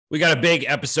We got a big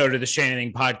episode of the Shea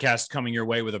Anything podcast coming your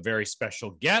way with a very special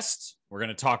guest. We're going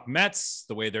to talk Mets,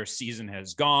 the way their season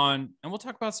has gone, and we'll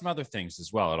talk about some other things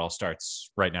as well. It all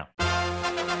starts right now.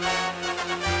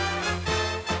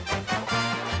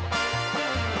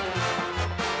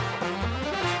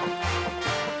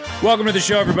 Welcome to the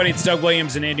show, everybody. It's Doug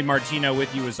Williams and Andy Martino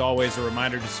with you. As always, a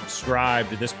reminder to subscribe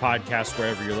to this podcast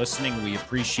wherever you're listening. We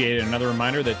appreciate it. Another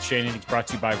reminder that Shea Anything is brought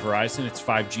to you by Verizon. It's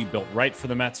 5G built right for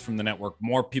the Mets from the network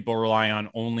more people rely on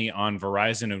only on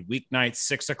Verizon. And weeknights,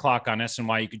 6 o'clock on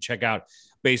SNY, you can check out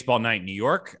Baseball Night in New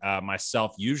York.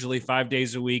 Myself, usually 5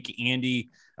 days a week. Andy,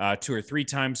 2 or 3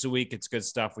 times a week. It's good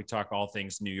stuff. We talk all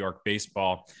things New York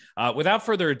baseball. Without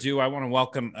further ado, I want to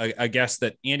welcome a guest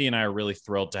that Andy and I are really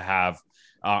thrilled to have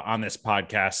on this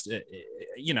podcast.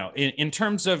 You know, in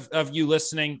terms of you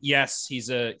listening, yes, he's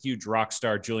a huge rock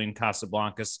star, Julian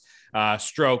Casablancas,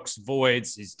 Strokes,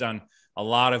 Voidz. He's done a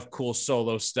lot of cool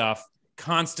solo stuff,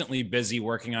 constantly busy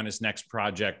working on his next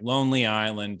project, Lonely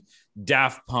Island,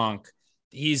 Daft Punk.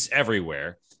 He's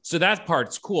everywhere. So that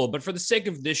part's cool. But for the sake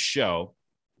of this show,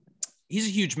 he's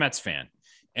a huge Mets fan.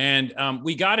 And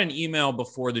we got an email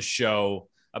before the show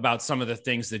about some of the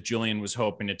things that Julian was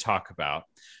hoping to talk about.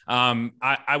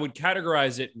 I would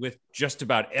categorize it with just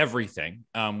about everything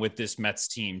with this Mets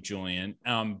team, Julian.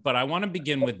 But I want to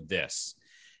begin with this.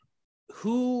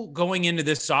 Who going into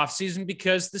this offseason,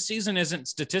 because the season isn't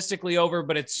statistically over,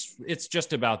 but it's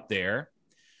just about there.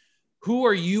 Who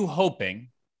are you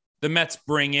hoping the Mets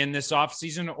bring in this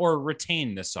offseason or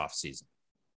retain this offseason?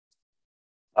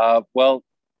 Well,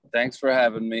 thanks for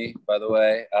having me, by the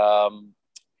way.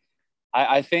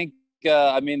 I think,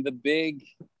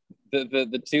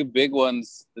 the two big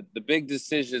ones, the big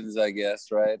decisions, I guess,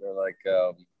 right, are like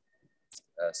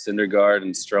Syndergaard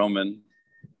and Stroman.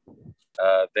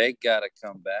 They got to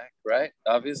come back, right?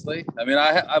 Obviously. I mean,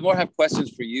 I more have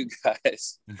questions for you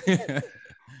guys.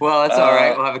 Well, that's all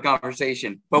right. We'll have a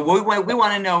conversation. But what we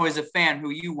want to know as a fan who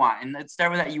you want. And let's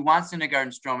start with that. You want Syndergaard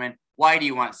and Stroman. Why do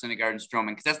you want Syndergaard and Stroman?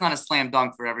 Because that's not a slam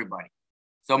dunk for everybody.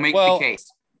 So make the case.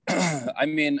 I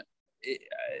mean,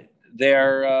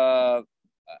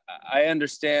 I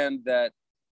understand that,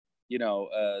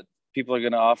 people are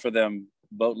going to offer them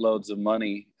boatloads of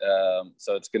money.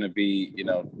 So it's going to be,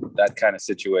 that kind of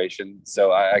situation.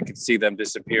 So I could see them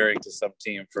disappearing to some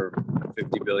team for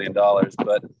 $50 billion.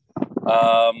 But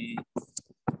I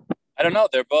don't know.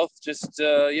 They're both just,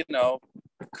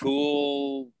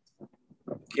 cool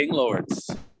king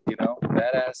lords,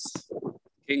 badass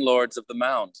king lords of the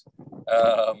mound.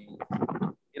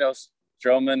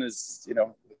 Stroman is,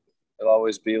 it'll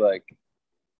always be like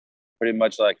pretty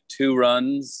much like 2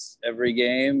 runs every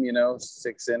game,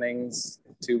 6 innings,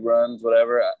 2 runs,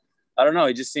 whatever. I don't know.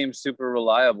 He just seems super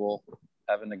reliable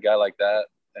having a guy like that,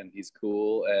 and he's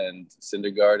cool. And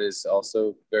Syndergaard is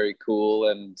also very cool.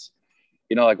 And,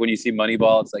 like when you see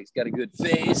Moneyball, it's like he's got a good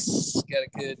face, got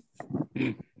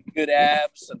a good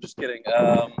abs. I'm just kidding.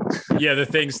 Yeah, the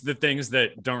things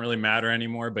that don't really matter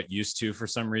anymore, but used to for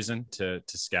some reason to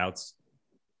scouts.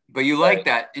 But you like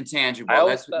that intangible.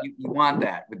 That's what you want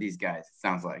that with these guys, it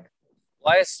sounds like.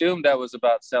 Well, I assumed that was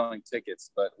about selling tickets,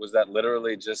 but was that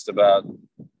literally just about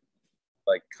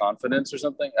like confidence or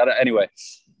something? Anyway,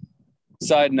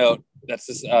 side note,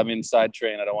 side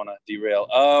train. I don't want to derail.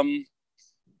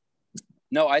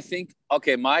 No, I think,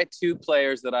 my 2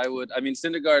 players that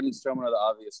Syndergaard and Stroman are the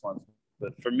obvious ones.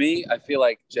 But for me, I feel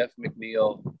like Jeff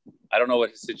McNeil, I don't know what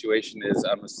his situation is.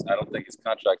 I don't think his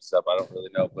contract is up. I don't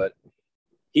really know. But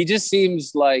he just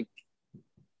seems like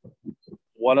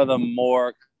one of the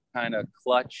more kind of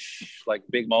clutch, like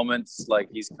big moments, like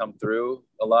he's come through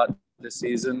a lot this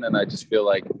season. And I just feel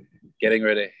like getting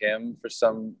rid of him for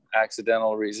some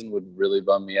accidental reason would really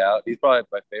bum me out. He's probably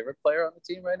my favorite player on the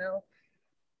team right now.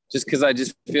 Just because I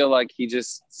just feel like he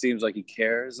just seems like he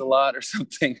cares a lot or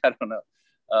something. I don't know.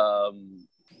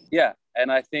 And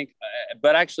I think,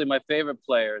 but actually my favorite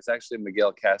player is actually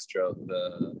Miguel Castro,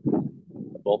 the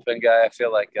bullpen guy. I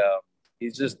feel like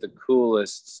he's just the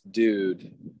coolest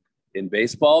dude in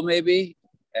baseball, maybe.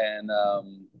 And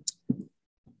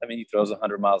he throws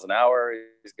 100 miles an hour.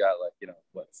 He's got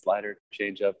slider,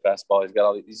 changeup, fastball. He's got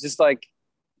all these.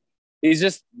 He's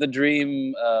just the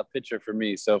dream pitcher for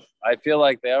me. So I feel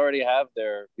like they already have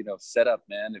their, setup,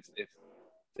 man, if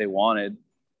they wanted.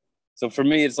 So for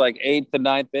me, it's like 8th to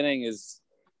 9th inning it's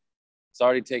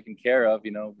already taken care of,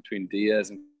 between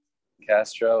Diaz and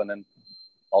Castro. And then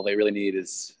all they really need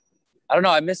is, I don't know.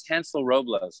 I miss Hansel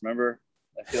Robles. Remember?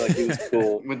 I feel like he was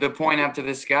cool. With the point up to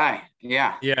this guy.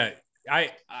 Yeah. Yeah.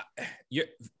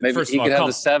 Maybe first he of all, could have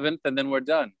the 7th and then we're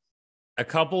done. A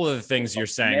couple of the things you're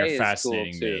saying May are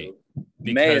fascinating cool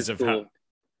me because of cool.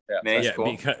 That's yeah,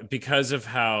 cool. because of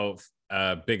how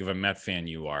big of a Met fan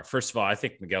you are. First of all, I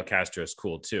think Miguel Castro is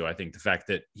cool too. I think the fact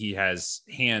that he has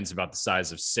hands about the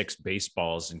size of 6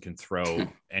 baseballs and can throw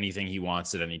anything he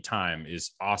wants at any time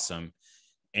is awesome.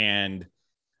 And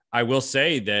I will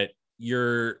say that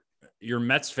your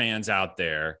Mets fans out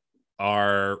there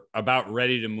are about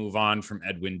ready to move on from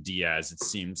Edwin Diaz. It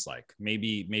seems like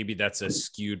maybe that's a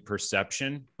skewed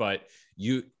perception, but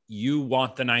you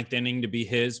want the 9th inning to be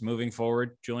his moving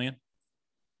forward, Julian?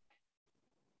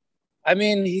 I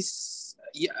mean,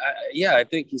 I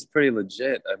think he's pretty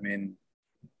legit. I mean,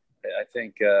 I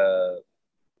think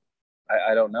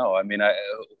I don't know. I mean,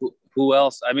 who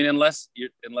else? I mean, unless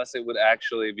it would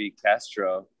actually be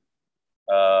Castro,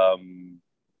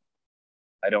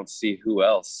 I don't see who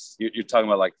else. You're talking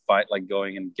about like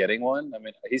going and getting one. I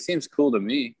mean, he seems cool to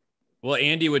me. Well,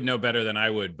 Andy would know better than I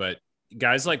would, but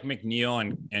guys like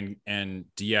McNeil and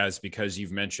Diaz, because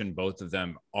you've mentioned both of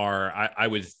them, are I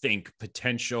would think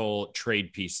potential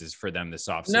trade pieces for them this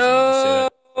offseason. No.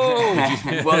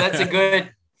 Well,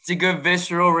 it's a good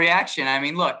visceral reaction. I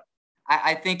mean, look,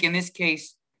 I think in this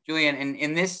case, Julian,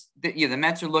 in this, the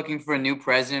Mets are looking for a new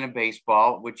president of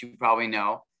baseball, which you probably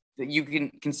know. That you can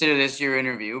consider this your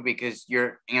interview because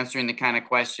you're answering the kind of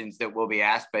questions that will be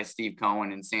asked by Steve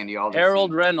Cohen and Sandy Alderson.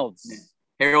 Harold Reynolds.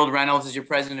 Harold Reynolds is your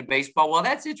president of baseball. Well,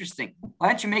 that's interesting. Why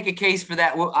don't you make a case for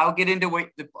that? Well, I'll get into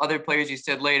what the other players you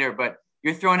said later, but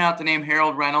you're throwing out the name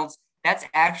Harold Reynolds. That's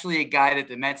actually a guy that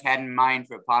the Mets had in mind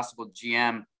for a possible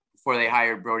GM before they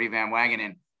hired Brodie Van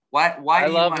Wagenen. Why do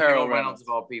you want Harold Reynolds of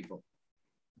all people?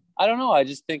 I don't know. I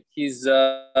just think he's,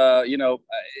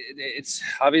 it's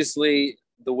obviously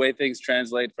the way things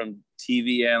translate from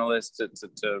TV analyst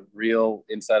to real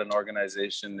inside an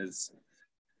organization is,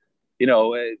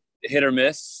 hit or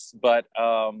miss. But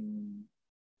to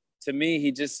me,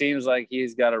 he just seems like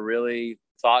he's got a really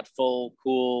thoughtful,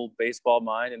 cool baseball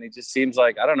mind. And he just seems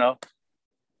like, I don't know.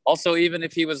 Also, even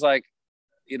if he was like,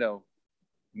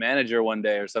 manager one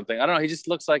day or something, I don't know. He just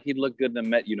looks like he'd look good in a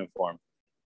Met uniform.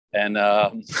 And I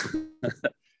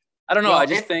don't know. Well, I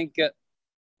just think...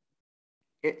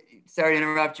 sorry to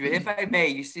interrupt you, but if I may,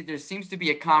 you see there seems to be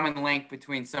a common link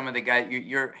between some of the guys.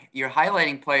 You're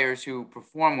highlighting players who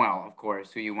perform well, of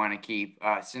course, who you want to keep.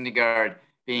 Syndergaard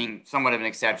being somewhat of an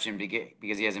exception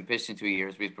because he hasn't pitched in 2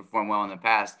 years, but he's performed well in the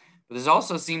past. But there's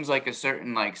also seems like a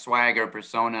certain swagger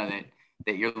persona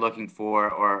that you're looking for,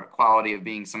 or quality of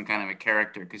being some kind of a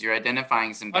character, because you're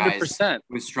identifying some guys 100%.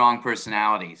 with strong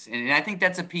personalities. And I think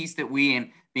that's a piece that we,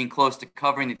 in being close to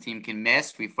covering the team, can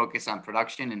miss. We focus on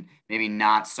production and maybe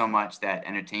not so much that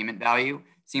entertainment value.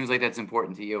 Seems like that's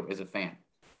important to you as a fan.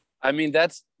 I mean,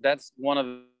 that's one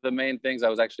of the main things I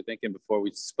was actually thinking before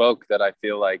we spoke, that I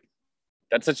feel like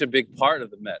that's such a big part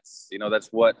of the Mets. That's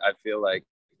what I feel like,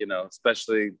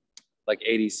 especially like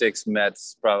 86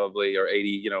 Mets probably, or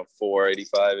 84,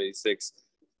 85, 86.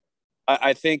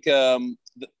 I think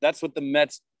that's what the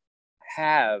Mets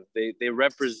have. They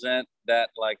represent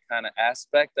that kind of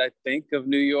aspect, I think, of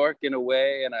New York in a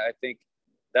way. And I think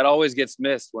that always gets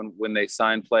missed when they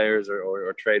sign players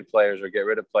or trade players or get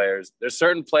rid of players. There's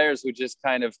certain players who just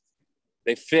kind of,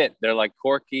 they fit. They're like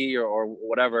quirky or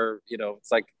whatever,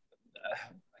 it's like, I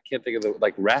can't think of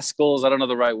rascals. I don't know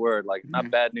the right word,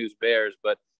 not Bad News Bears,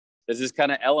 but there's this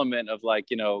kind of element of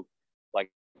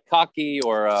cocky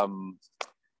or,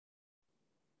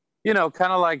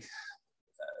 kind of like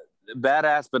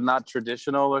badass, but not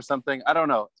traditional or something. I don't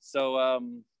know. So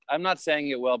I'm not saying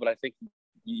it well, but I think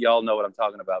y'all know what I'm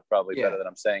talking about probably better than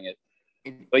I'm saying it.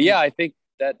 But yeah, I think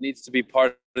that needs to be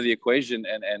part of the equation,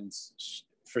 and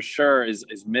for sure is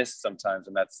missed sometimes.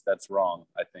 And that's wrong,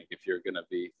 I think, if you're going to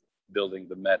be building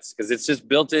the Mets, because it's just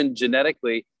built in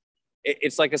genetically.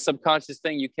 It's like a subconscious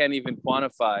thing you can't even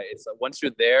quantify. It's once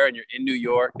you're there and you're in New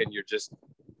York and you're just,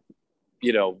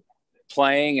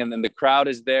 playing, and then the crowd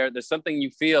is there. There's something you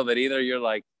feel that either you're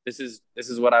like, this is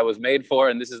what I was made for,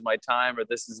 and this is my time, or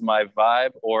this is my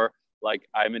vibe, or like,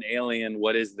 I'm an alien.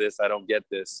 What is this? I don't get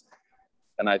this.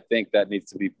 And I think that needs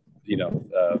to be,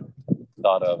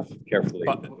 thought of carefully.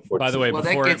 By the way,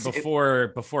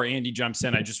 before Andy jumps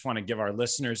in, I just want to give our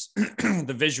listeners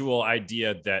the visual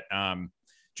idea that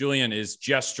Julian is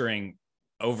gesturing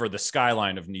over the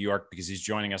skyline of New York because he's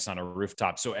joining us on a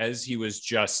rooftop. So as he was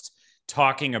just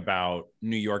talking about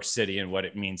New York City and what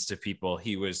it means to people,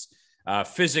 he was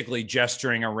physically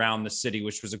gesturing around the city,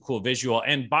 which was a cool visual.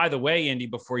 And by the way, Andy,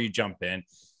 before you jump in,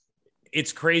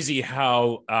 it's crazy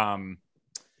how, I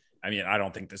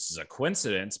don't think this is a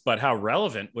coincidence, but how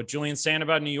relevant what Julian's saying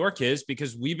about New York is,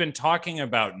 because we've been talking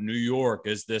about New York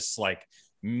as this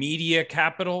media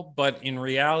capital, but in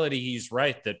reality, he's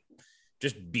right that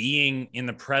just being in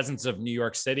the presence of New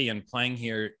York City and playing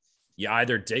here, you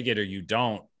either dig it or you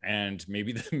don't. And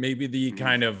maybe the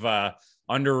kind of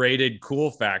underrated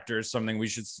cool factor is something we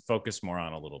should focus more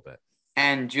on a little bit.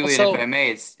 And Julian, if I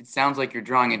may, it sounds like you're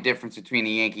drawing a difference between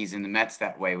the Yankees and the Mets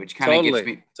that way, which kind of gets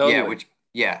me. Totally.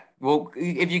 Yeah. Well,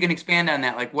 if you can expand on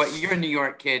that, like you're a New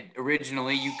York kid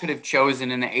originally, you could have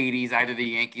chosen in the 80s either the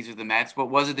Yankees or the Mets. What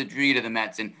was it that drew you to the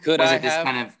Mets, and was it this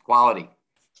kind of quality?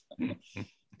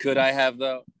 Could I have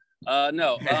though?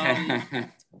 No.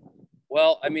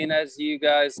 Well, I mean, as you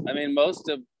guys, I mean, most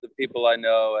of the people I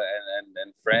know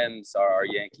and friends are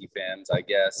Yankee fans, I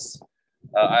guess.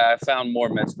 I found more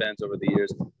Mets fans over the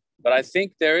years, but I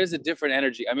think there is a different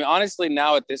energy. I mean, honestly,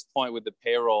 now at this point with the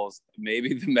payrolls,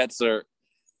 maybe the Mets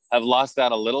have lost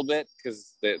out a little bit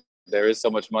because there is so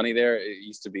much money there. It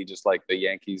used to be just like the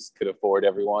Yankees could afford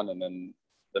everyone, and then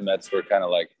the Mets were kind of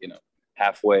like,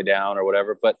 halfway down or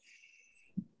whatever. But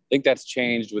I think that's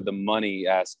changed with the money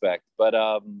aspect. But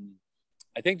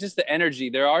I think just the energy.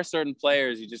 There are certain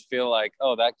players you just feel like,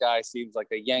 oh, that guy seems like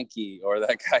a Yankee, or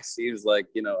that guy seems like,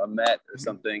 a Met or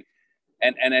something.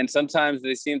 And sometimes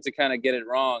they seem to kind of get it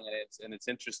wrong, and it's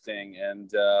interesting.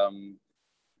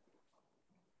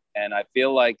 And I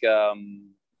feel like the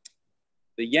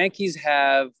Yankees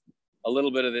have a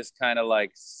little bit of this kind of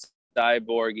like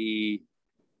cyborgy.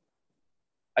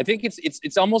 I think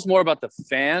it's almost more about the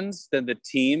fans than the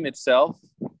team itself.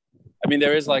 I mean,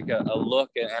 there is like a look,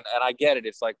 and I get it.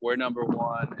 It's like we're number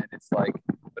one, and it's like,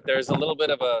 but there's a little bit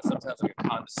of sometimes like a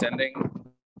condescending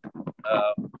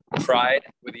pride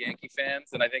with the Yankee fans,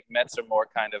 and I think Mets are more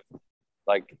kind of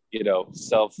like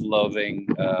self-loathing,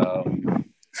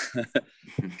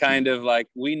 kind of like,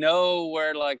 we know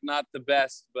we're like not the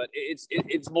best, but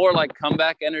it's more like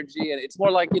comeback energy, and it's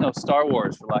more like Star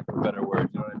Wars, for lack of a better word.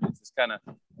 You know what I mean? It's this kind of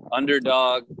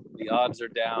underdog. The odds are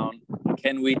down.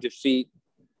 Can we defeat?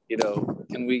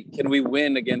 Can we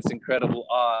win against incredible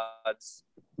odds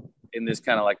in this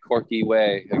kind of like quirky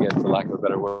way, again, for lack of a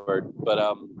better word. But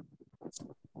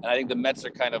and I think the Mets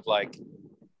are kind of like,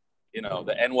 the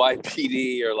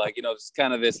NYPD, or like, it's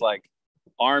kind of this like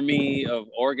army of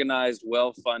organized,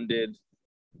 well-funded,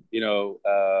 it's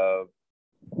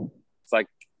like,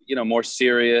 more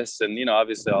serious, and,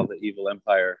 obviously all the evil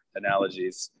empire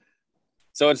analogies.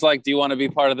 So it's like, do you want to be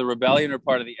part of the rebellion or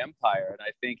part of the empire? And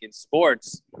I think in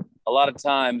sports, a lot of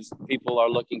times people are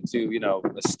looking to,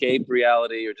 escape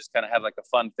reality or just kind of have like a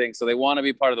fun thing. So they want to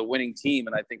be part of the winning team.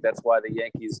 And I think that's why the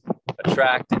Yankees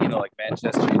attract, like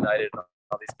Manchester United and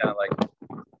all these kind of like,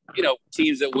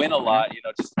 teams that win a lot,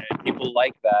 just people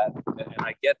like that. And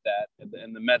I get that.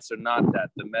 And the Mets are not that.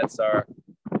 The Mets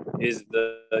is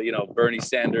the, Bernie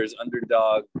Sanders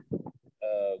underdog,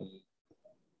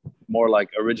 more like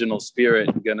original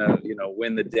spirit, gonna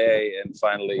win the day and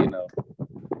finally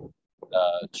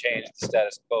change the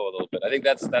status quo a little bit. I think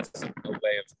that's a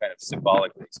way of kind of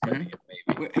symbolically explaining it,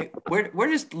 maybe. Where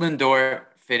does Lindor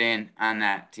fit in on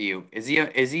that to you? Is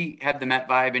he have the Met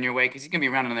vibe in your way? Because he's gonna be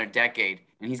around another decade,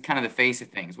 and he's kind of the face of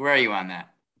things. Where are you on that?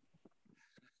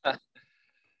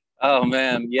 Oh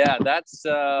man, yeah, that's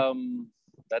an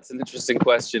interesting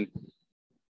question.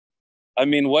 I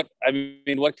mean, what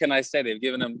can I say? They've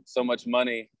given him so much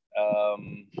money.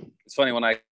 It's funny, when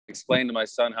I explained to my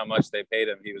son how much they paid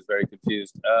him, he was very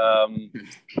confused.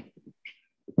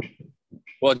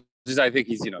 Well, just I think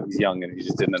he's young, and he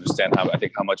just didn't understand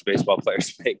how much baseball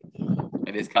players make.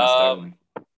 It is kind of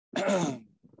startling.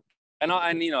 And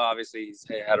obviously he's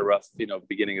had a rough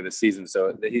beginning of the season,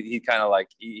 so he kind of like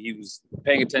he was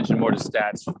paying attention more to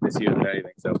stats this year than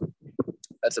anything. So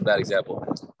that's a bad example.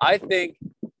 I think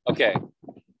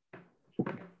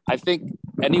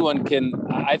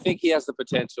he has the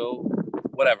potential.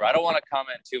 Whatever. I don't want to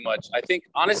comment too much. I think,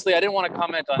 honestly, I didn't want to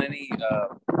comment on anything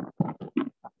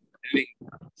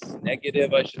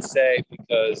negative, I should say,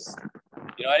 because,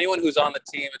 anyone who's on the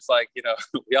team, it's like,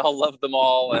 we all love them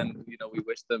all, and, we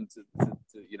wish them to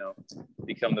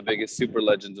become the biggest super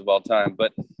legends of all time.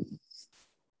 But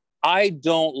I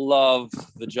don't love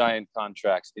the giant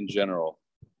contracts in general.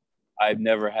 I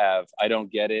never have. I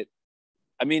don't get it.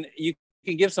 I mean, you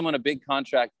can give someone a big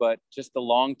contract, but just the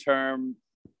long-term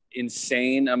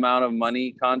insane amount of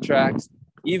money contracts.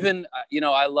 Even,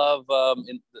 I love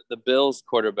the Bills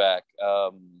quarterback,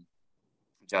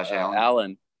 Josh Allen.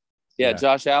 Allen. Yeah,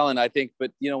 Josh Allen, I think.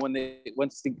 But, when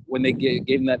they gave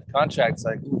him that contract,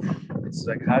 it's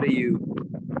like, how do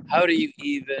you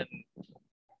even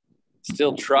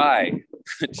still try?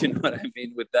 Do you know what I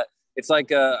mean with that? It's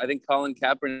like, I think Colin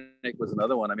Kaepernick was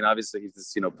another one. I mean, obviously he's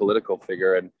this, political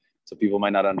figure, and so people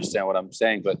might not understand what I'm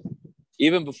saying, but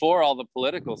even before all the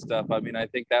political stuff, I mean, I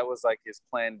think that was like his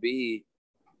plan B.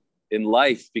 in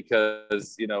life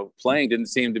because, playing didn't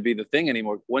seem to be the thing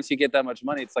anymore. Once you get that much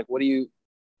money, it's like,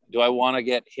 do I want to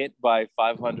get hit by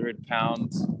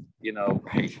 500-pound,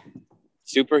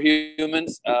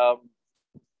 superhumans?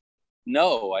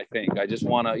 No, I think I just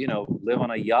want to, live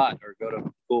on a yacht or go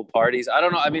to cool parties. I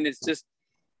don't know. I mean, it's just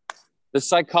the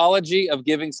psychology of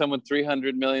giving someone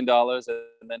 $300 million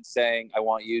and then saying, I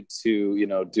want you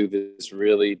to, do this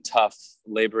really tough,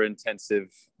 labor-intensive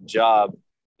job.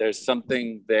 There's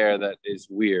something there that is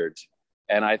weird.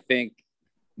 And I think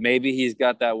maybe he's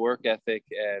got that work ethic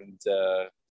and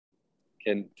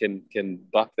can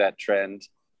buck that trend.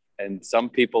 And some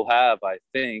people have, I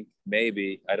think,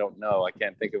 maybe, I don't know. I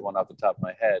can't think of one off the top of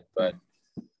my head, but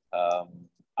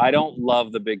I don't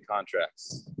love the big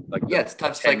contracts. Like it's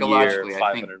tough psychologically.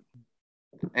 I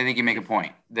think you make a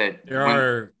point that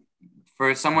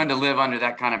for someone to live under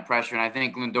that kind of pressure, and I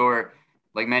think Lindor,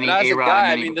 like many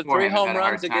A-Rod, the 3 home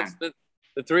runs against the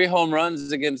 3 home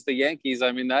runs against the Yankees.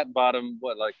 I mean, that bottom,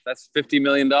 that's $50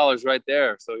 million right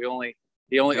there. So he only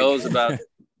owes about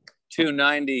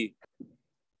 $290.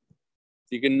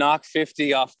 You can knock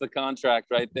 50 off the contract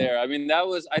right there. I mean,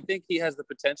 I think he has the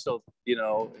potential,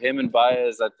 him and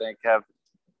Baez, I think, have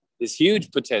this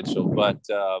huge potential, but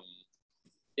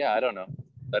I don't know.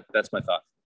 That's my thought.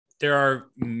 There are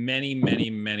many, many,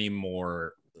 many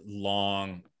more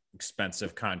long,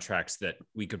 expensive contracts that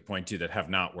we could point to that have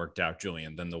not worked out,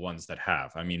 Julian, than the ones that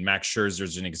have. I mean, Max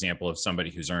Scherzer's an example of somebody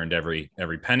who's earned every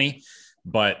penny,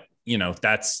 but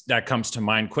that comes to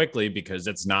mind quickly because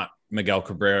it's not Miguel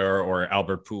Cabrera or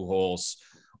Albert Pujols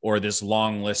or this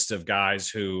long list of guys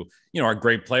who, are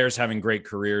great players having great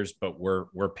careers, but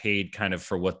were paid kind of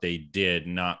for what they did,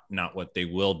 not what they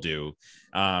will do.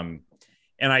 And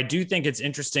I do think it's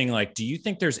interesting. Like, do you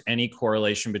think there's any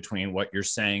correlation between what you're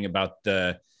saying about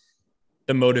the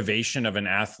motivation of an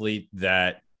athlete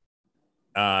that,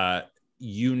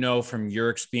 from your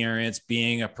experience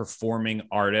being a performing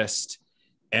artist,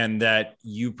 and that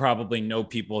you probably know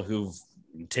people who've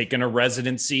taken a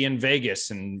residency in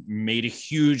Vegas and made a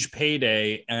huge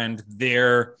payday, and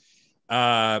their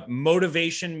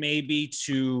motivation maybe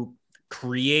to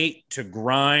create, to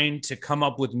grind, to come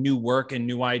up with new work and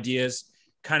new ideas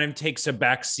kind of takes a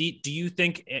back seat? Do you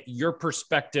think your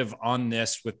perspective on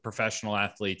this with professional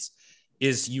athletes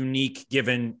is unique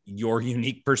given your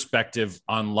unique perspective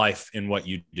on life in what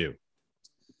you do?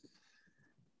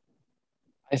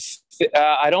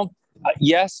 I don't.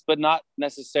 Yes, but not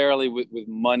necessarily with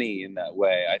money in that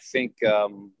way. I think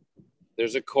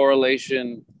there's a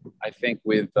correlation. I think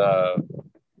with.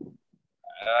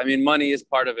 Money is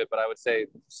part of it, but I would say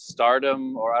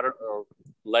stardom or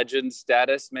legend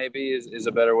status maybe is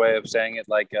a better way of saying it.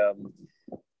 Like,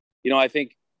 I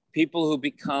think people who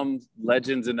become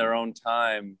legends in their own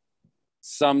time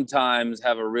sometimes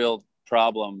have a real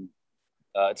problem.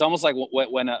 It's almost like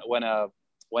when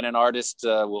an artist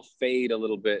will fade a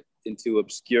little bit into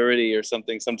obscurity or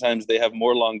something, sometimes they have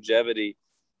more longevity.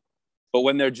 But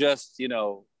when they're just,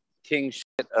 king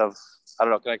shit of, I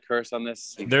don't know, can I curse on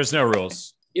this? There's no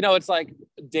rules. It's like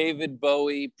David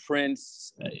Bowie,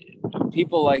 Prince,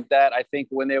 people like that. I think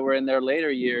when they were in their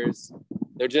later years,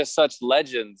 they're just such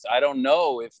legends. I don't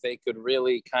know if they could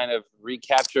really kind of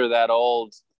recapture that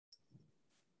old,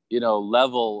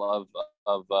 level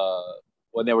of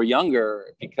when they were younger,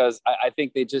 because I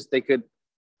think they could,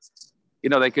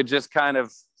 they could just kind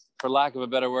of, for lack of a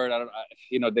better word,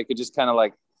 they could just kind of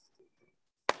like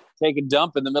take a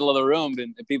dump in the middle of the room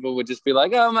and people would just be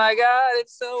like, oh my God,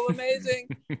 it's so amazing.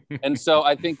 And so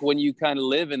I think when you kind of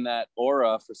live in that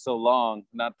aura for so long,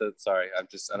 I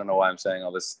don't know why I'm saying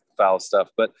all this foul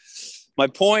stuff, but my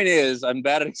point is, I'm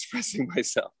bad at expressing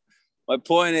myself. My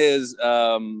point is,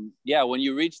 when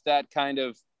you reach that kind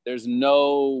of, there's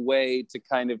no way to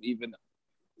kind of even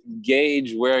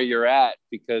gauge where you're at,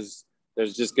 because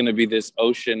there's just going to be this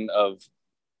ocean of,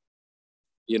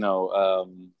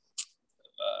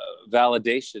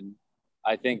 validation.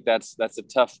 I think that's a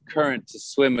tough current to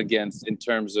swim against in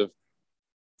terms of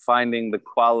finding the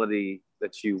quality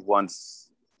that you once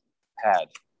had.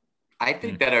 I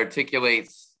think that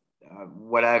articulates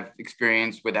what I've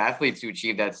experienced with athletes who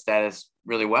achieve that status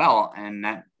really well. And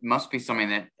that must be something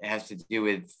that has to do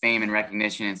with fame and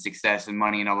recognition and success and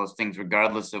money and all those things,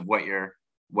 regardless of what your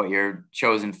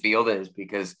chosen field is,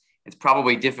 because it's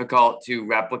probably difficult to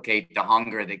replicate the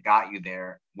hunger that got you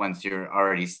there once you're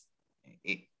already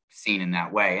seen in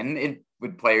that way. And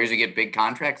with players who get big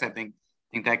contracts, I think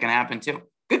that can happen too.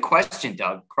 Good question,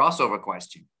 Doug. Crossover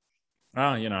question.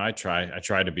 Well, I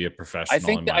try to be a professional. I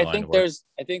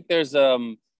think there's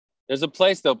a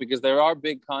place though, because there are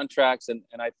big contracts, and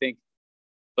I think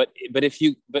but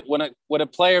when a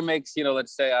player makes,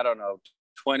 let's say, I don't know,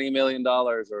 $20 million,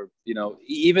 or,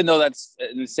 even though that's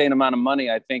an insane amount of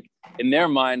money, I think in their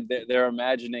mind, they're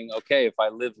imagining, okay, if I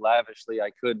live lavishly,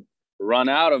 I could run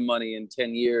out of money in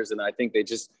 10 years. And I think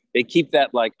they keep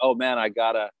that like, oh man,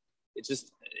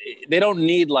 they don't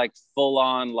need like full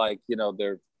on, like,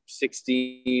 they're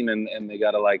 16 and they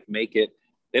got to like make it.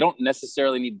 They don't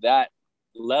necessarily need that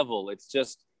level. It's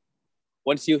just,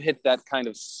 once you hit that kind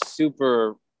of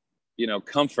super,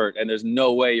 comfort, and there's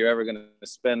no way you're ever going to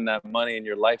spend that money in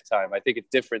your lifetime. I think it's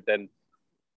different than,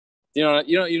 you know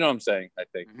what I'm saying, I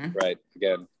think, right?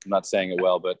 Again, I'm not saying it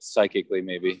well, but psychically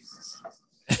maybe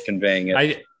conveying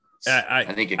it. I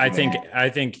think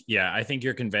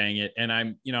you're conveying it. And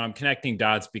I'm connecting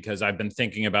dots because I've been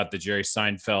thinking about the Jerry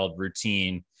Seinfeld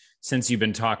routine since you've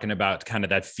been talking about kind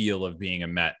of that feel of being a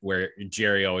Met, where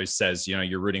Jerry always says,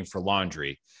 you're rooting for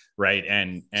laundry, right?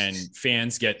 And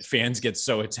fans get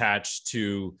so attached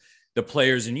to the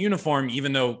players in uniform,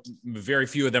 even though very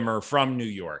few of them are from New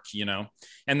York,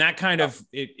 and that kind of,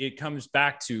 it comes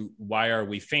back to, why are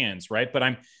we fans, right? But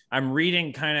I'm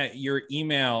reading kind of your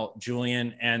email,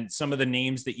 Julian, and some of the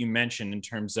names that you mentioned in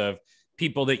terms of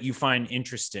people that you find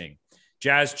interesting: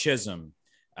 Jazz Chisholm,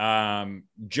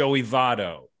 Joey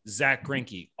Votto, Zach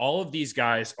Greinke. All of these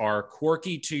guys are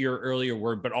quirky, to your earlier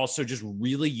word, but also just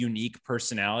really unique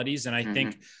personalities. And I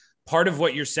think part of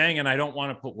what you're saying, and I don't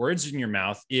want to put words in your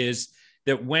mouth, is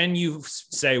that when you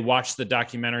say, watch the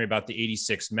documentary about the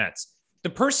 86 Mets,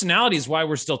 the personality is why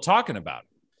we're still talking about it.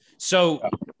 So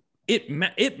it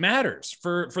matters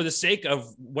for the sake of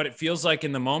what it feels like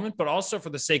in the moment, but also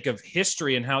for the sake of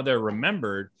history and how they're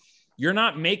remembered. You're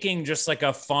not making just like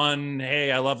a fun,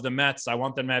 hey, I love the Mets, I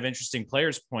want them to have interesting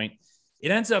players point. It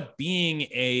ends up being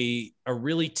a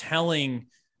really telling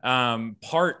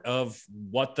part of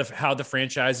how the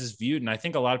franchise is viewed. And I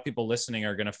think a lot of people listening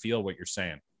are going to feel what you're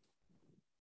saying.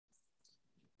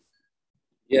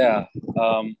 Yeah.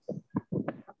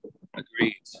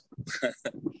 Agreed.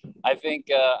 I think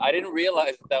I didn't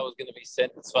realize that was going to be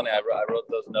sent. It's funny. I wrote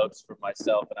those notes for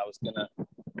myself, and I was going to,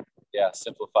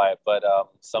 simplify it, but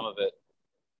some of it.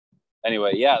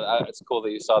 Anyway, it's cool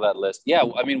that you saw that list. Yeah,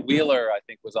 I mean, Wheeler, I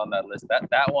think, was on that list.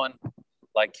 That one,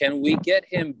 like, can we get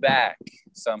him back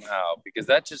somehow? Because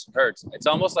that just hurts. It's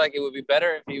almost like it would be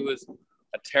better if he was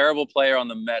a terrible player on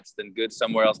the Mets than good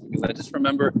somewhere else. Because I just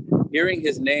remember hearing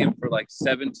his name for like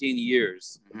 17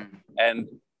 years, and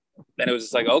then it was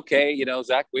just like, okay,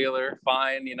 Zach Wheeler,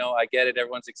 fine, I get it.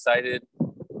 Everyone's excited.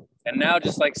 And now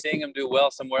just like seeing him do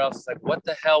well somewhere else, it's like, what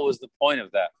the hell was the point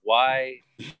of that? Why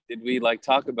did we like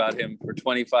talk about him for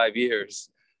 25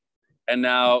 years? And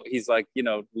now he's like,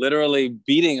 literally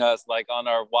beating us like on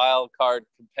our wild card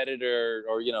competitor,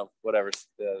 or, whatever,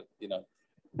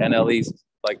 NL East.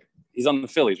 Like, he's on the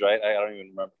Phillies, right? I don't even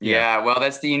remember. Yeah, well,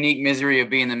 that's the unique misery of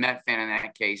being the Met fan in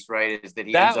that case, right? Is that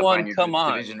he ends up on your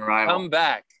division rival. Come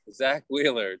back, Zach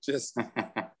Wheeler. Just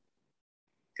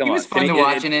he was fun to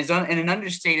watch in an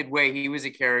understated way. He was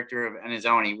a character on his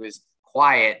own. He was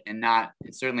quiet and not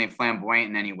certainly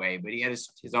flamboyant in any way, but he had his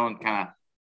own kind of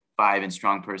vibe and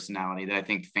strong personality that I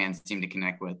think fans seem to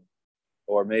connect with.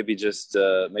 Or maybe just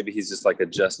maybe he's just like a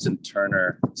Justin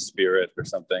Turner spirit or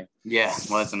something. Yeah,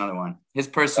 well, that's another one. His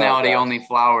personality only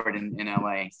flowered in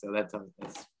LA, so that's an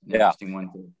interesting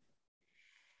one too.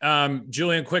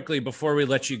 Julian, quickly before we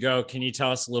let you go, can you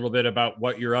tell us a little bit about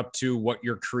what you're up to, what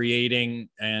you're creating,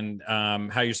 and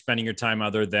how you're spending your time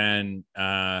other than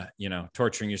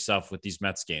torturing yourself with these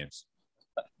Mets games?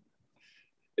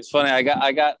 It's funny.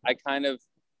 I've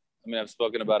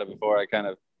spoken about it before. I kind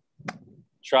of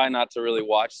try not to really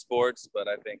watch sports, but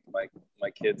I think my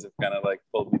kids have kind of like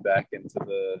pulled me back into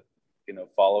the,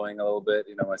 following a little bit.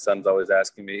 My son's always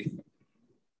asking me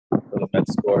for the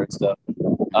Mets score and stuff.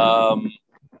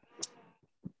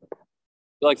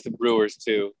 He likes the Brewers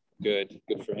too. Good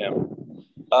for him.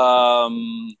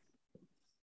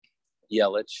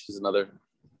 Yelich is another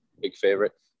big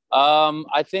favorite.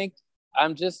 I think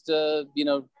I'm just,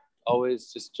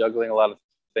 always just juggling a lot of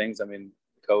things. I mean,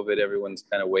 COVID, everyone's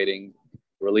kind of waiting.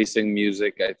 Releasing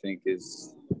music, I think,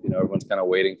 is, everyone's kind of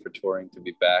waiting for touring to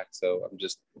be back. So I'm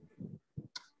just a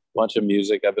bunch of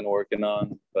music I've been working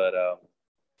on, but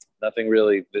nothing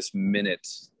really this minute,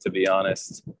 to be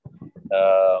honest.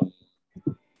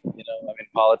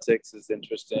 Politics is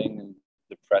interesting and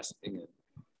depressing. And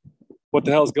what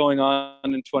the hell's going on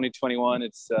in 2021?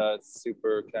 It's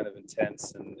super kind of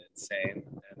intense and insane.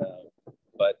 And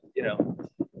but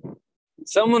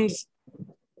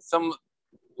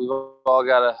we've all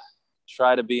got to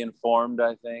try to be informed,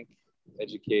 I think,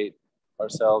 educate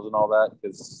ourselves and all that,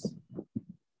 because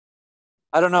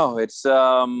I don't know. It's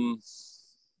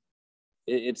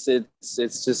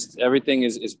it's just everything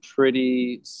is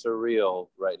pretty surreal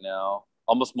right now,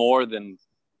 almost more than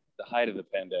the height of the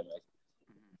pandemic.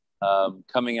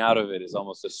 Coming out of it is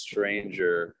almost a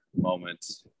stranger moment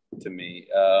to me.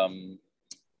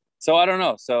 So I don't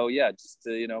know. So yeah, just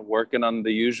working on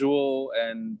the usual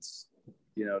and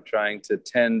trying to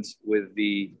tend with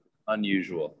the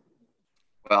unusual.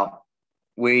 Well,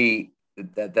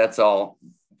 that's all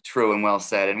true and well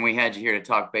said. And we had you here to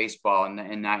talk baseball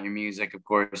and not your music, of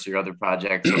course, your other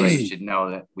projects. So you should know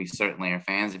that we certainly are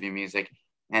fans of your music.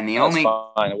 And the only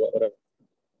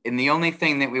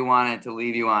thing that we wanted to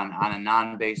leave you on a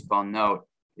non-baseball note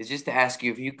is just to ask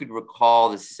you if you could recall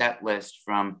the set list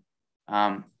from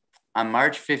on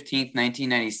March 15th,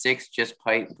 1996, just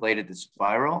played at the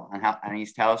Spiral on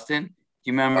East Houston. Do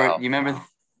you remember? Wow. Do you remember?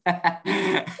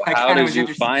 How did you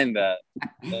find that?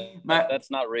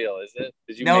 That's not real, is it?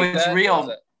 Did you? No, it's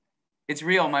real. It's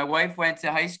real. My wife went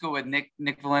to high school with Nick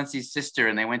Valenci's sister,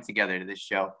 and they went together to this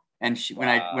show. And when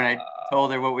I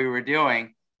told her what we were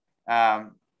doing, I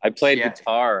played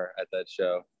guitar at that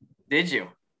show. Did you?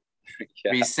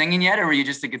 Yeah. Were you singing yet, or were you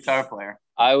just a guitar player?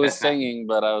 I was singing,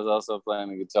 but I was also playing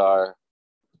the guitar.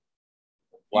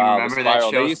 Wow, you remember that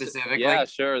show specifically? Yeah,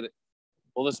 sure.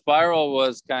 Well, the Spiral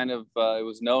was kind of it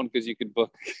was known because you could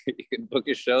book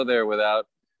a show there without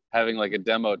having like a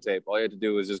demo tape. All you had to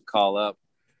do was just call up.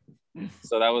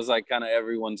 So that was like kind of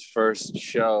everyone's first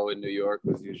show in New York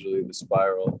was usually the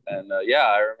Spiral. And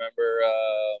I remember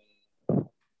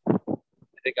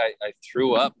I think I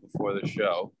threw up before the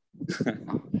show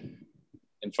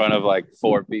in front of like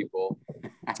 4 people.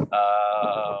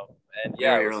 And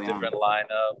yeah, it was a different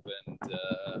lineup.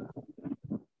 And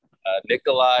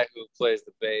Nikolai, who plays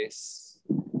the bass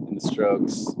in the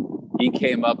Strokes, he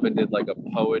came up and did like a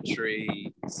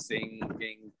poetry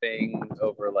singing thing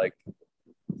over like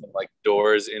some like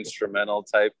Doors instrumental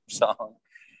type song.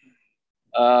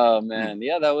 Oh man,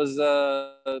 yeah, that was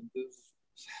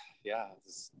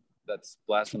that's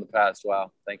blast from the past.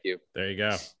 Wow, thank you. There you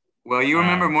go. Well, you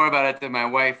remember more about it than my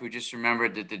wife, who just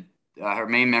remembered that her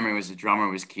main memory was the drummer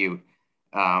was cute.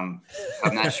 I'm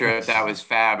not sure if that was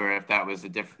Fab or if that was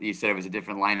you said it was a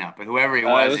different lineup, but whoever he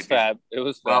was, it was Fab. It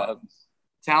was Fab. Well,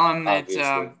 tell him that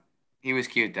he was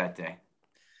cute that day.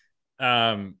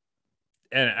 And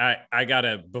I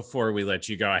gotta, before we let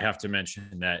you go, I have to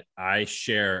mention that I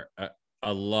share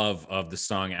a love of the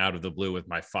song Out of the Blue with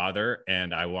my father.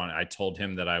 And I told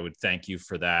him that I would thank you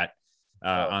for that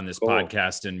on this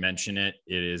podcast and mention it.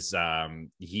 It is,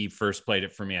 he first played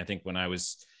it for me, I think when I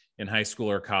was in high school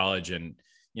or college, and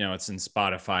it's in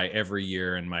Spotify every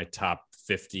year in my top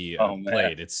 50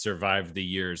 played. It's survived the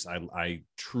years. I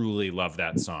truly love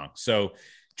that song. So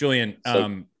Julian,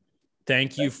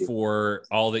 thank you for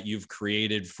all that you've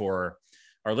created for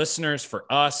our listeners, for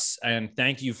us, and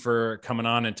thank you for coming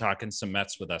on and talking some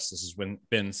Mets with us. This has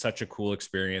been such a cool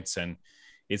experience, and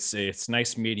it's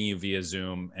nice meeting you via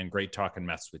Zoom and great talking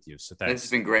Mets with you. So thanks. This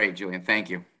has been great, Julian. Thank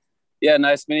you. Yeah,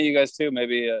 nice meeting you guys too.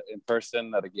 Maybe in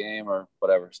person at a game or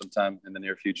whatever, sometime in the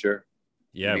near future.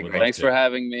 Yeah, thanks for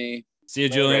having me. See you,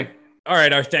 Julian. All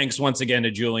right, our thanks once again to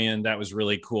Julian. That was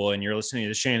really cool. And you're listening to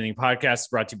the Shea Anything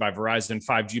podcast, brought to you by Verizon.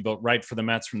 5G built right for the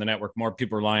Mets from the network more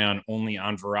people rely only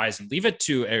on Verizon. Leave it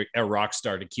to a rock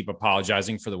star to keep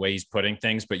apologizing for the way he's putting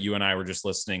things, but you and I were just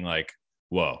listening like,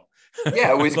 whoa.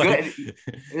 Yeah, it was good. It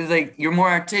was like, you're more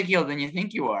articulate than you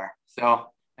think you are. So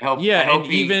I hope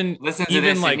he listens to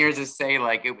this and hears us say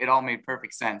like it all made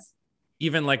perfect sense.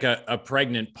 Even like a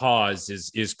pregnant pause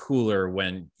is cooler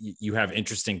when you have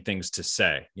interesting things to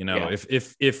say.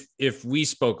 If we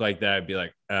spoke like that, I'd be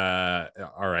like,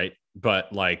 all right.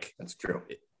 But like, that's true.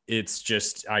 It's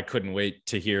just, I couldn't wait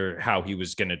to hear how he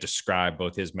was going to describe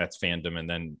both his Mets fandom, and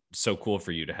then so cool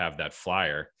for you to have that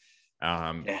flyer.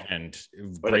 And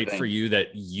great for you that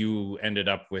you ended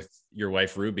up with your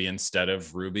wife, Ruby, instead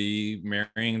of Ruby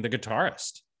marrying the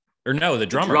guitarist or no, the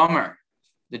drummer.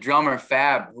 The drummer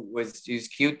Fab was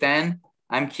cute then.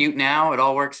 I'm cute now. It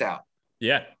all works out.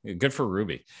 Yeah. Good for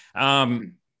Ruby.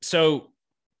 So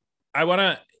I want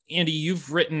to, Andy,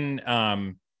 you've written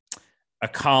a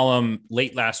column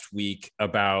late last week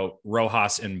about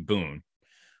Rojas and Boone,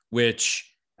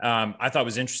 which I thought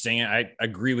was interesting. I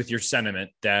agree with your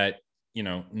sentiment that,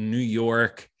 New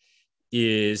York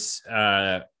is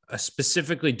a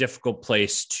specifically difficult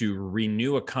place to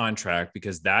renew a contract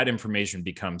because that information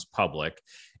becomes public.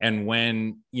 And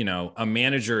when, a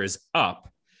manager is up,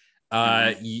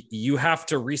 you have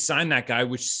to re-sign that guy,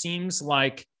 which seems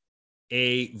like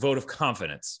a vote of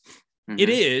confidence. Mm-hmm. It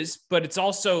is, but it's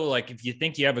also like, if you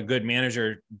think you have a good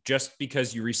manager, just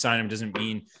because you re-sign him doesn't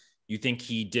mean, You think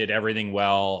he did everything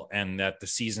well and that the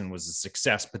season was a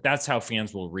success, but that's how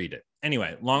fans will read it.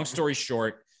 Anyway, long story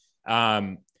short,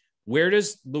 where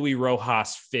does Luis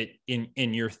Rojas fit in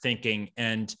your thinking?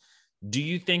 And do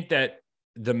you think that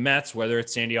the Mets, whether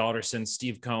it's Sandy Alderson,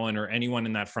 Steve Cohen, or anyone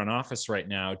in that front office right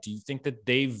now, do you think that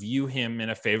they view him in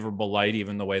a favorable light,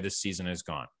 even the way this season has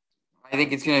gone? I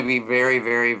think it's going to be very,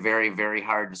 very, very, very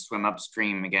hard to swim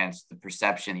upstream against the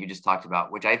perception you just talked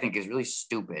about, which I think is really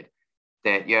stupid,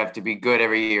 that you have to be good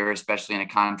every year, especially in a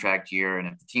contract year. And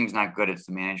if the team's not good, it's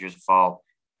the manager's fault.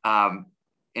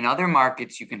 In other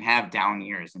markets, you can have down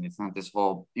years, and it's not this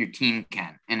whole, your team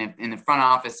can. And if in the front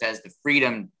office has the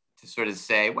freedom to sort of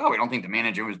say, well, we don't think the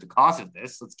manager was the cause of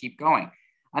this, let's keep going.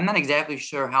 I'm not exactly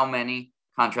sure how many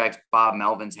contracts Bob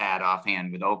Melvin's had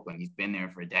offhand with Oakland. He's been there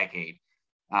for a decade.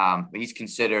 But he's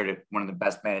considered one of the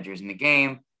best managers in the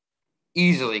game.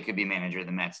 Easily could be manager of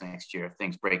the Mets next year if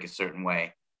things break a certain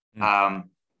way.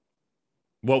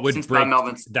 What would break?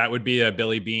 That would be a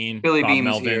Billy Bean. Billy Bean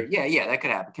was here. Yeah, that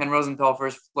could happen. Ken Rosenthal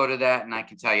first floated that, and I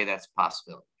can tell you that's a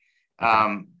possibility.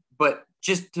 Okay. But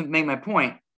just to make my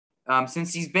point,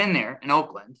 since he's been there in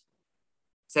Oakland,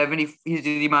 he's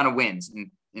the amount of wins,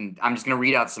 and I'm just going to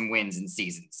read out some wins in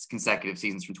seasons, consecutive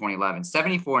seasons from 2011,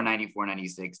 74, 94,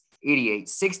 96, 88,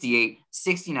 68,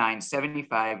 69,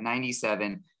 75,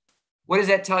 97. What does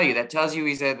that tell you? That tells you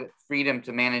he's had the freedom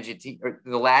to manage a team, or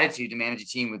the latitude to manage a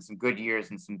team with some good years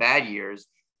and some bad years,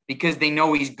 because they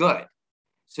know he's good.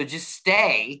 So just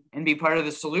stay and be part of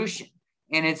the solution.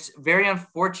 And it's very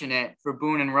unfortunate for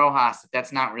Boone and Rojas that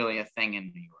that's not really a thing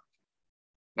in New York.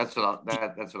 That's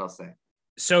what I'll say.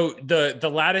 So the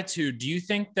latitude, do you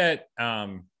think that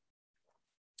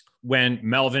when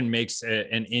Melvin makes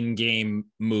an in-game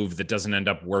move that doesn't end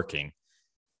up working,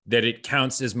 that it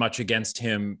counts as much against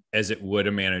him as it would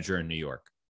a manager in New York?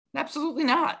 Absolutely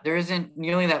not. There isn't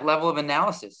nearly that level of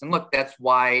analysis. And look, that's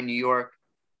why New York,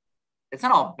 it's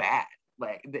not all bad.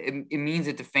 Like it means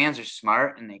that the fans are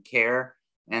smart and they care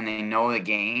and they know the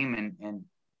game.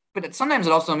 But sometimes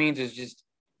it also means it's just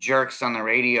jerks on the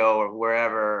radio or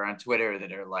wherever on Twitter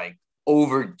that are like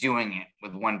overdoing it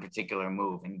with one particular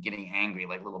move and getting angry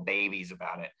like little babies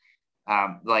about it.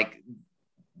 Like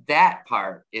that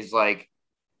part is like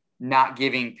not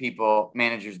giving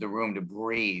managers the room to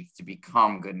breathe, to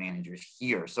become good managers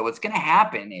here. So what's going to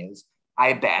happen is,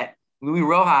 I bet Luis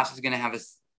Rojas is going to have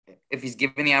if he's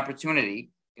given the opportunity,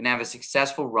 going to have a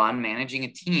successful run managing a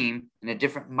team in a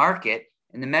different market.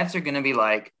 And the Mets are going to be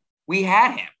like, we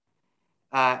had him.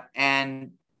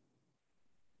 And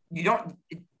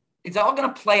it's all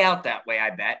going to play out that way, I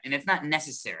bet. And it's not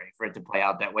necessary for it to play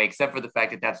out that way, except for the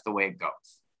fact that that's the way it goes.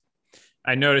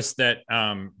 I noticed that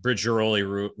Bridge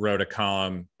Giroli wrote a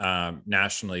column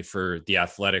nationally for The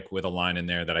Athletic with a line in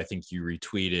there that I think you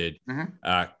retweeted,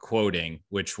 quoting,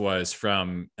 which was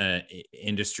from an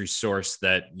industry source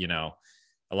that,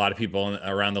 a lot of people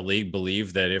around the league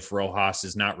believe that if Rojas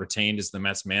is not retained as the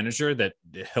Mets manager, that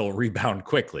he'll rebound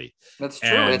quickly. That's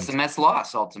true. It's the Mets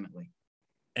loss ultimately.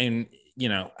 And,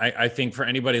 I think for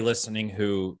anybody listening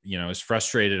who, is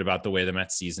frustrated about the way the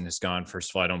Mets season has gone,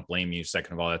 first of all, I don't blame you.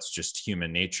 Second of all, that's just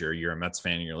human nature. You're a Mets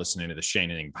fan and you're listening to the Shea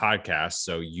Anything podcast.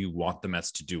 So you want the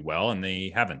Mets to do well, and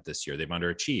they haven't this year. They've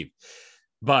underachieved.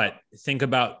 But think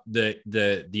about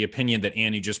the opinion that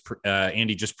Andy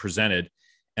just presented,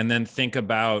 and then think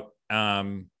about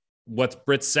what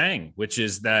Britt's saying, which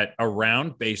is that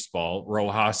around baseball,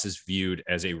 Rojas is viewed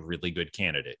as a really good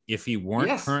candidate. If he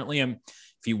weren't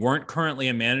currently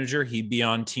a manager, he'd be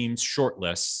on teams' short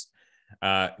lists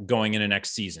going into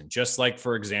next season. Just like,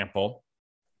 for example,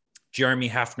 Jeremy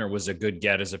Hefner was a good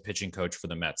get as a pitching coach for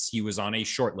the Mets. He was on a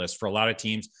short list for a lot of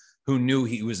teams who knew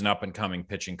he was an up-and-coming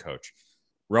pitching coach.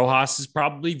 Rojas is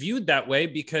probably viewed that way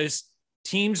because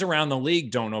teams around the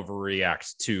league don't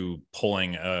overreact to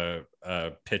pulling a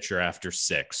pitcher after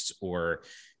six, or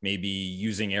maybe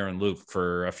using Aaron Luke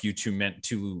for a few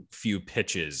too few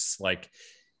pitches. Like,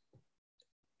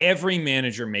 every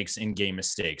manager makes in-game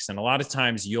mistakes. And a lot of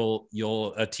times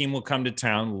a team will come to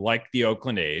town like the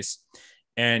Oakland A's,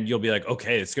 and you'll be like,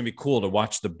 okay, it's going to be cool to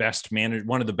watch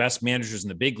one of the best managers in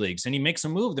the big leagues. And he makes a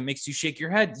move that makes you shake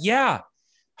your head. Yeah.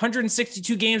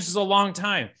 162 games is a long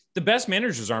time. The best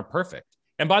managers aren't perfect.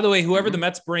 And by the way, whoever the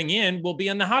Mets bring in will be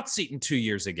in the hot seat in 2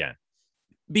 years again.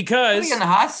 Because he'll be in the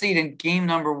hot seat in game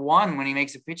number 1 when he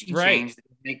makes a pitching change that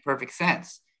make perfect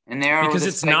sense. And because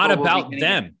it's not about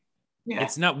them. Yeah.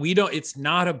 It's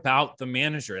not about the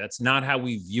manager. That's not how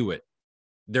we view it.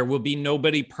 There will be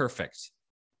nobody perfect.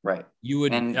 Right.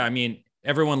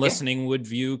 Everyone listening would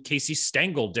view Casey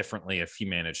Stengel differently if he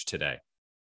managed today.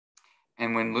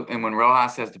 And when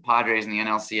Rojas has the Padres in the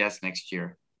NLCS next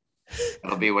year,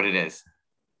 It'll be what it is.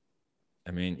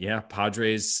 I mean, yeah,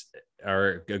 Padres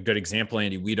are a good example,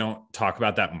 Andy. We don't talk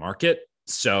about that market,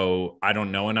 so I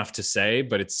don't know enough to say,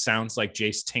 but it sounds like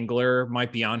Jace Tingler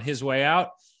might be on his way out.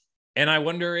 And I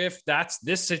wonder if that's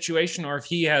this situation or if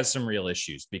he has some real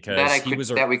issues, because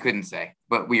that we couldn't say,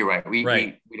 but we're right. We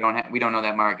don't know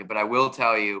that market, but I will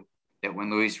tell you that when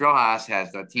Luis Rojas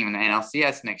has the team in the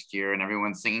NLCS next year and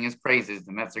everyone's singing his praises,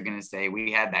 the Mets are going to say,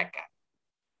 we had that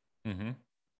guy. Mm-hmm.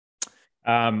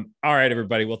 All right,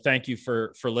 everybody. Well, thank you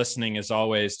for listening, as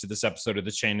always, to this episode of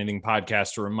the Shea Anything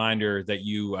podcast. A reminder that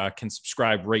you can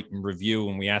subscribe, rate, and review,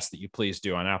 and we ask that you please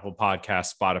do on Apple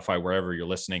Podcasts, Spotify, wherever you're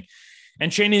listening.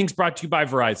 And Shea Anything's brought to you by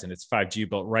Verizon. It's 5G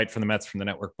built right for the Mets from the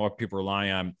network. More people rely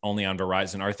on only on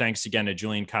Verizon. Our thanks again to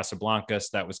Julian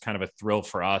Casablancas. That was kind of a thrill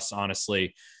for us,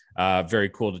 honestly. Very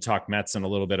cool to talk Mets and a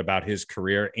little bit about his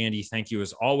career. Andy, thank you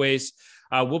as always.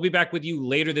 We'll be back with you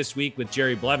later this week with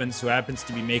Jerry Blevins, who happens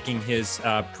to be making his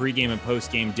pregame and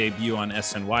postgame debut on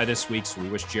SNY this week. So we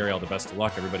wish Jerry all the best of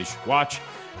luck. Everybody should watch.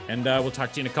 And we'll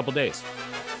talk to you in a couple days.